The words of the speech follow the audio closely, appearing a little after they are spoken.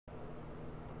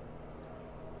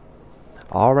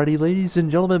Alrighty, ladies and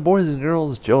gentlemen, boys and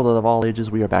girls, children of all ages,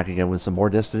 we are back again with some more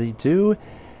Destiny 2.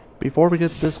 Before we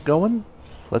get this going,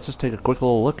 let's just take a quick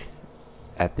little look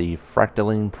at the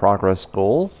fractaling progress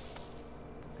goal.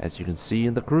 As you can see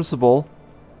in the Crucible,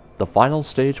 the final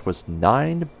stage was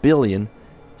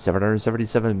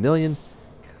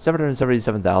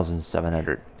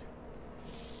 9,777,777,700.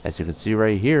 As you can see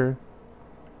right here,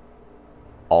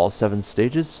 all 7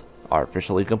 stages are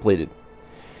officially completed.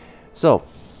 So,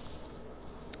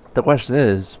 the question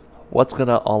is, what's going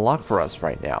to unlock for us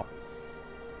right now?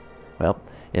 Well,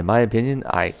 in my opinion,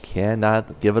 I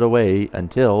cannot give it away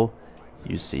until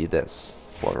you see this,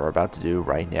 what we're about to do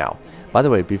right now. By the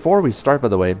way, before we start,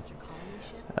 this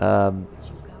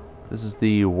is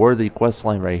the worthy quest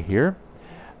line right here.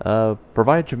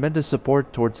 Provide tremendous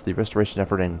support towards the restoration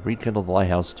effort and rekindle the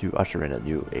lighthouse to usher in a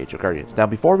new age of Guardians. Now,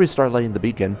 before we start lighting the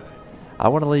beacon, I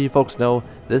want to let you folks know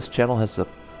this channel has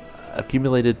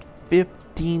accumulated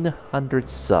 1,500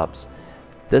 subs.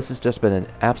 This has just been an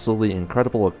absolutely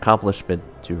incredible accomplishment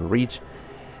to reach,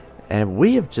 and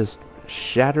we have just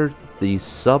shattered the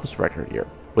subs record here.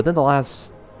 Within the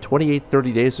last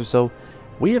 28-30 days or so,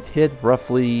 we have hit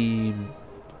roughly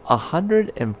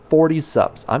 140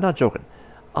 subs. I'm not joking.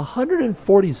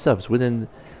 140 subs within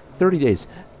 30 days.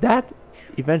 That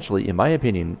eventually, in my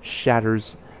opinion,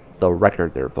 shatters the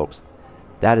record there, folks.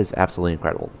 That is absolutely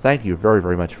incredible. Thank you very,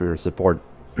 very much for your support.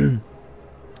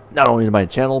 Not only to my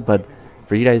channel, but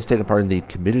for you guys taking part in the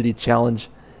community challenge.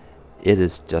 It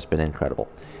has just been incredible.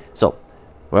 So,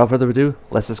 without further ado,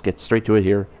 let's just get straight to it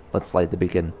here. Let's light the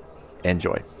beacon.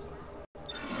 Enjoy.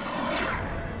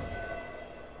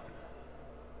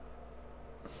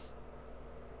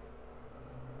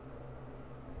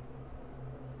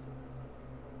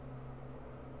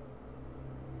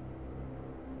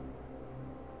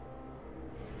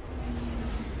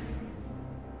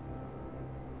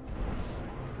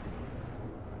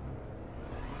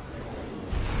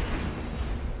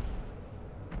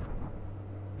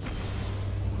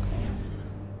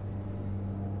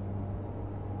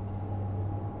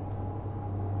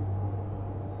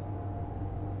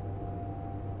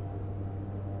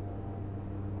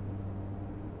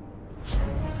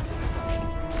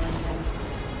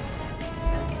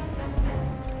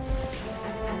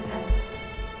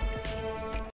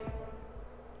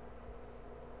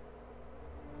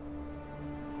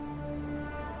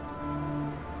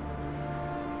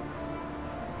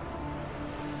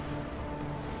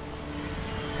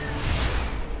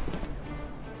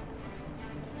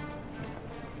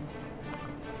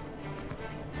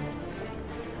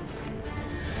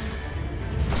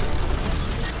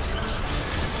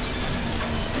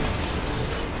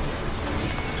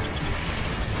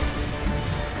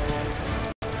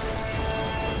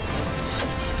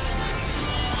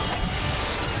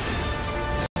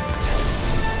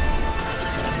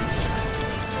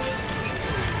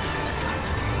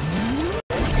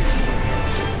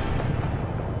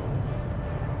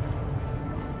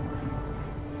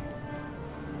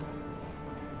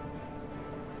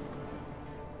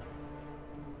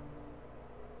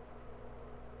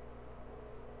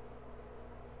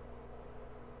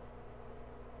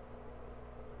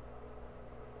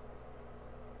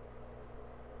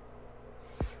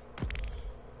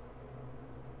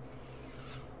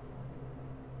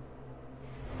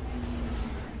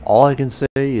 All I can say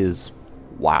is,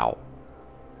 wow.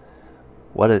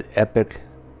 What an epic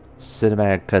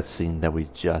cinematic cutscene that we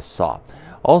just saw.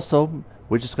 Also,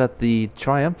 we just got the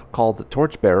triumph called the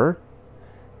Torchbearer,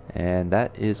 and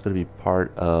that is going to be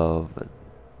part of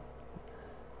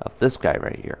this guy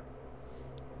right here.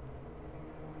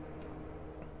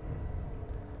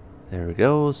 There we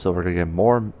go. So we're going to get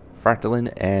more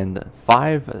fractaling and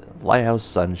 5 lighthouse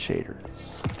sun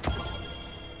shaders.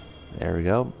 There we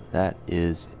go. That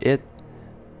is it.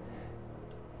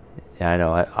 Yeah, I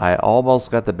know. I almost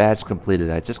got the badge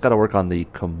completed. I just got to work on the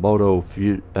Komodo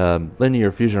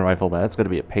linear fusion rifle, but that's going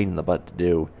to be a pain in the butt to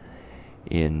do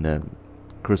in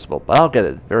Crucible. But I'll get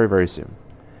it very, very soon.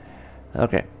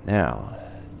 Okay, now,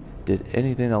 did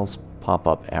anything else pop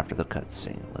up after the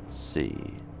cutscene? Let's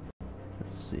see.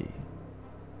 Let's see.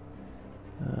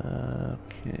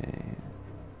 Okay.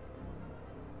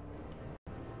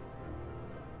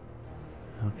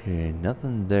 Okay,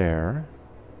 nothing there.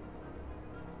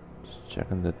 Just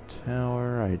checking the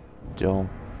tower. I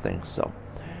don't think so.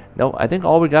 No, I think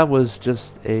all we got was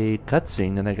just a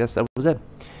cutscene, and I guess that was it.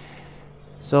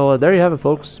 So there you have it,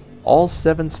 folks. All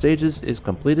 7 stages is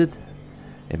completed.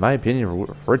 In my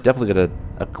opinion, we're definitely going to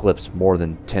eclipse more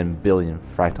than 10 billion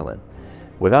fractaling.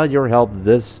 Without your help,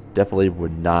 this definitely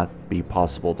would not be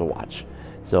possible to watch.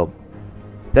 So,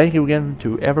 thank you again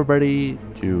to everybody,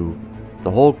 to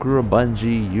the whole crew of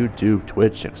Bungie, YouTube,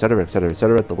 Twitch, etc., etc.,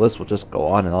 etc. The list will just go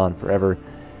on and on forever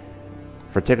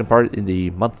for taking part in the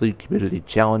monthly community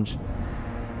challenge.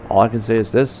 All I can say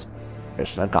is this: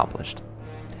 mission accomplished.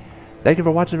 Thank you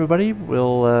for watching, everybody.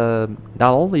 We'll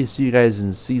not only see you guys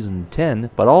in Season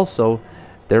 10, but also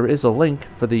there is a link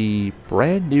for the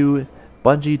brand new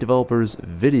Bungie developers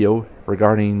video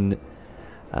regarding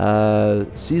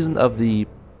Season of the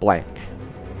Blank.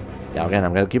 Now again,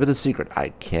 I'm going to keep it a secret. I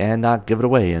cannot give it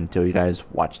away until you guys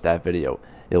watch that video.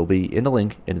 It will be in the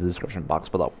link in the description box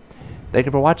below. Thank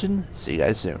you for watching. See you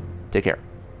guys soon. Take care.